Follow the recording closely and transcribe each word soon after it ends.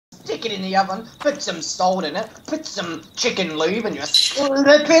stick it in the oven, put some salt in it, put some chicken lube, and you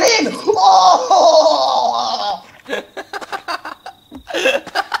slip it in. Oh!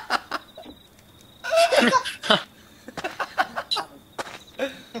 Oh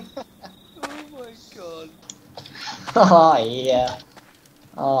my god. Oh yeah.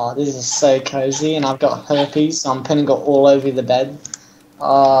 Oh, this is so cozy, and I've got herpes, so I'm pinning it all over the bed.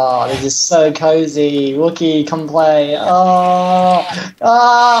 Oh, this is so cozy. Wookie, come play. Oh,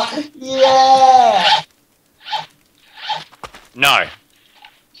 yeah. No.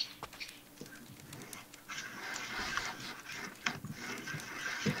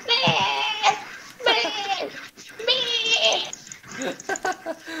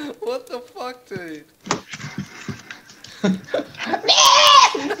 What the fuck, dude?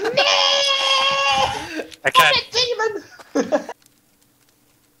 Okay. Demon.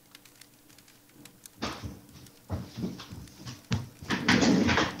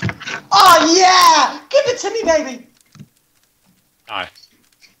 Oh yeah! Give it to me, baby. No.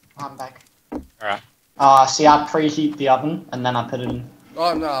 I'm back. Alright. See, I preheat the oven and then I put it in.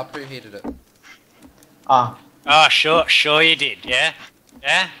 Oh no, I preheated it. Ah. Oh, sure you did, yeah?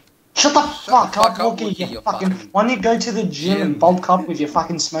 Yeah? Shut the fuck up, Wookie, Wookie, you you fucking... fucking- Why don't you go to the gym and bulk up with your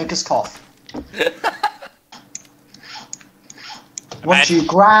fucking smoker's cough? What you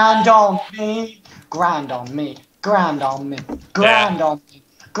grind on me, grind on me, grind on me, grind on me,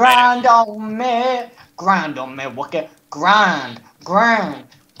 grind on me, grind on me, Wookie, grind, grind,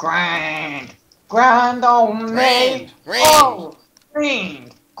 grind, grind on me, oh,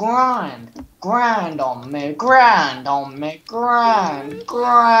 grind, grind, grind on me, grind on me, grind,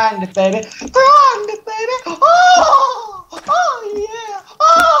 grind it, baby, grind it, baby, oh, oh yeah,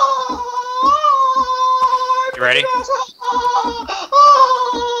 oh. You ready?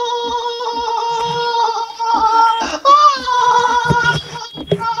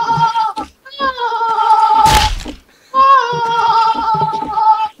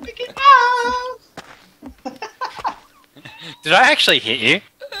 Did I actually hit you?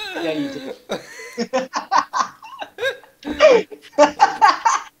 Yeah, you did.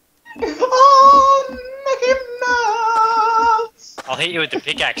 Oh, Mickey Mouse! I'll hit you with the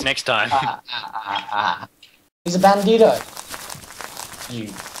pickaxe next time. He's a bandito. You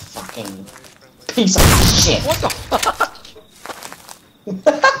fucking piece of shit. What the fuck?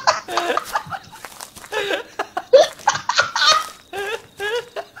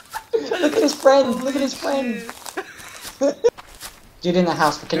 Look at his friend. Look at his friend. Dude in the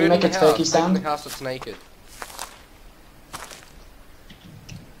house, but can you make a turkey sound? In the house that's naked.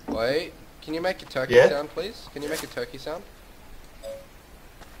 Wait, can you make a turkey sound, please? Can you make a turkey sound?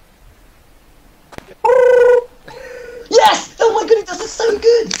 Yes! Oh my goodness, this is so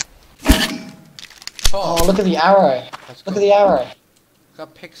good! Oh, look at the arrow. Look at the arrow. How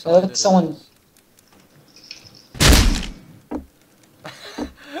Look pixelated at someone.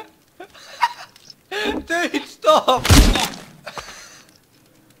 Dude, stop!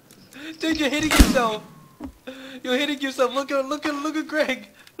 Dude, you're hitting yourself! You're hitting yourself! Look at Greg!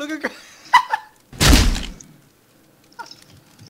 Look at Greg!